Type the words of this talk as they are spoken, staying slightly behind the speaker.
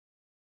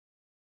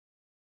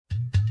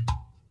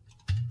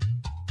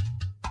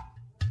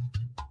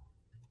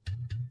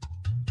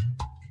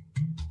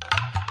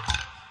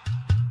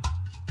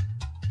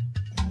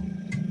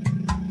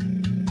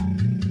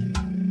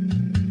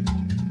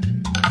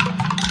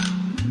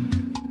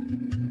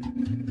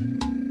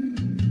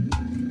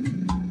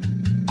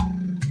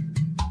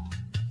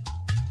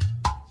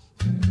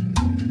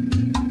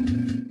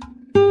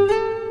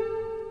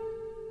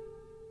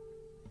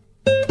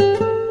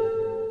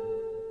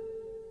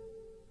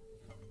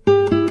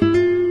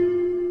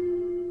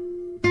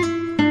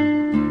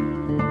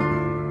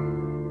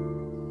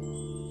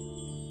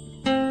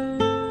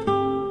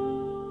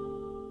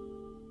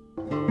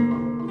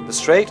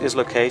strait is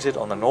located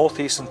on the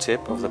northeastern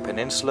tip of the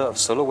peninsula of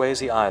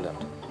Sulawesi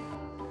Island.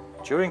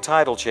 During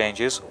tidal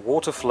changes,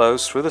 water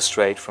flows through the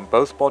strait from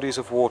both bodies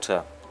of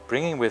water,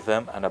 bringing with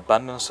them an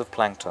abundance of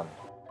plankton.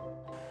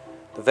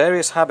 The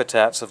various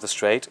habitats of the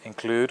strait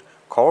include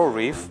coral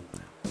reef,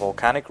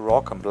 volcanic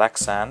rock and black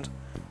sand,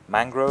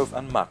 mangrove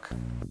and muck.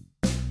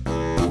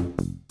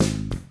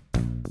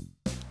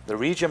 The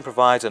region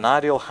provides an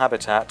ideal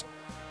habitat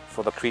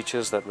for the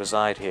creatures that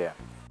reside here.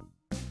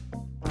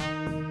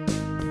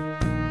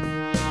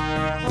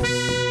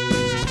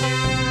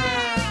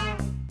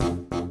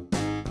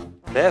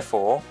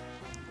 Therefore,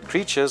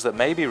 creatures that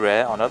may be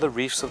rare on other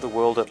reefs of the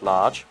world at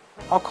large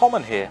are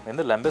common here in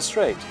the Lembeh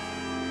Strait.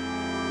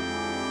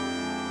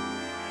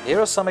 Here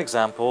are some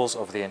examples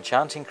of the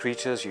enchanting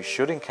creatures you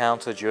should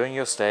encounter during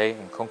your stay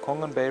in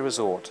Kongkongan Bay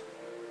Resort.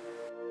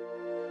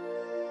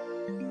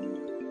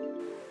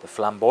 The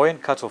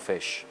flamboyant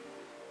cuttlefish.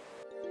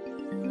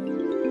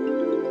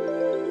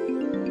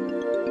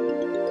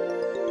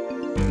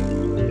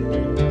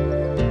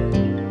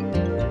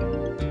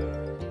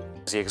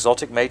 The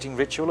exotic mating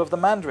ritual of the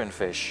mandarin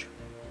fish.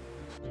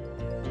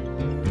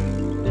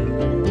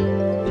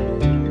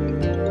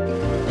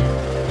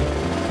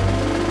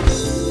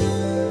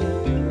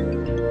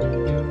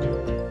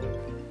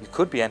 You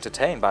could be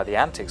entertained by the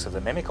antics of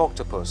the mimic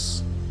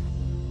octopus.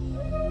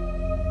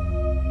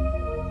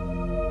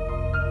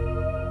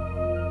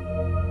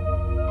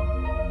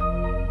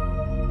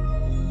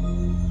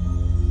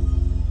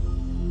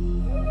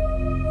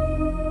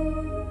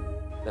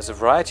 There's a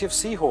variety of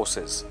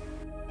seahorses,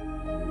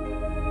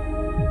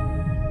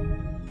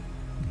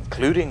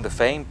 including the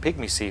famed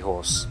pygmy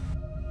seahorse.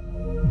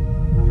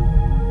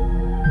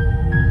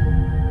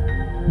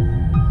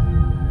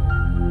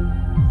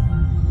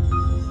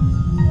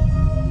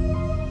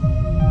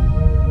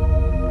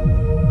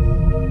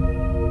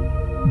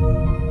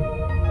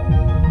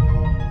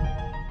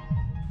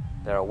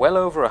 There are well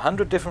over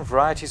 100 different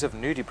varieties of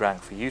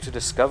nudibranch for you to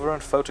discover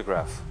and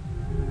photograph.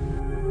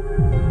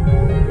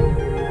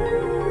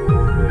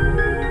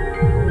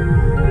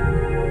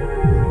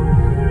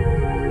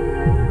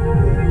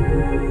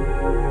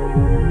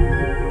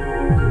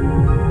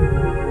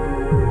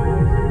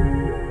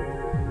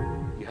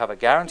 You have a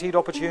guaranteed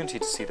opportunity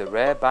to see the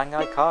rare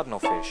Bangai cardinal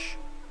fish.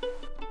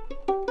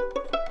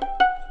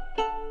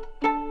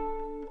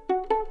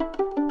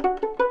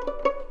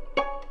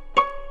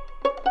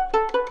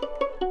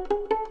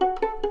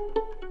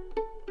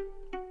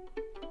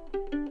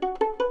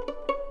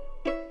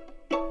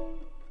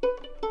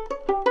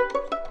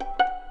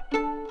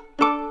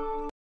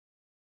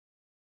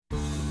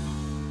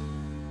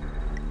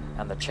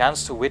 And the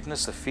chance to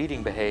witness the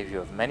feeding behavior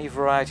of many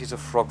varieties of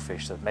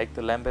frogfish that make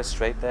the Lembeh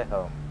Strait their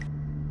home.